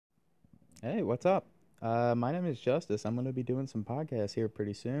Hey, what's up? My name is Justice. I'm going to be doing some podcasts here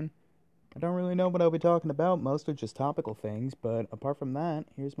pretty soon. I don't really know what I'll be talking about, mostly just topical things, but apart from that,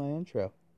 here's my intro.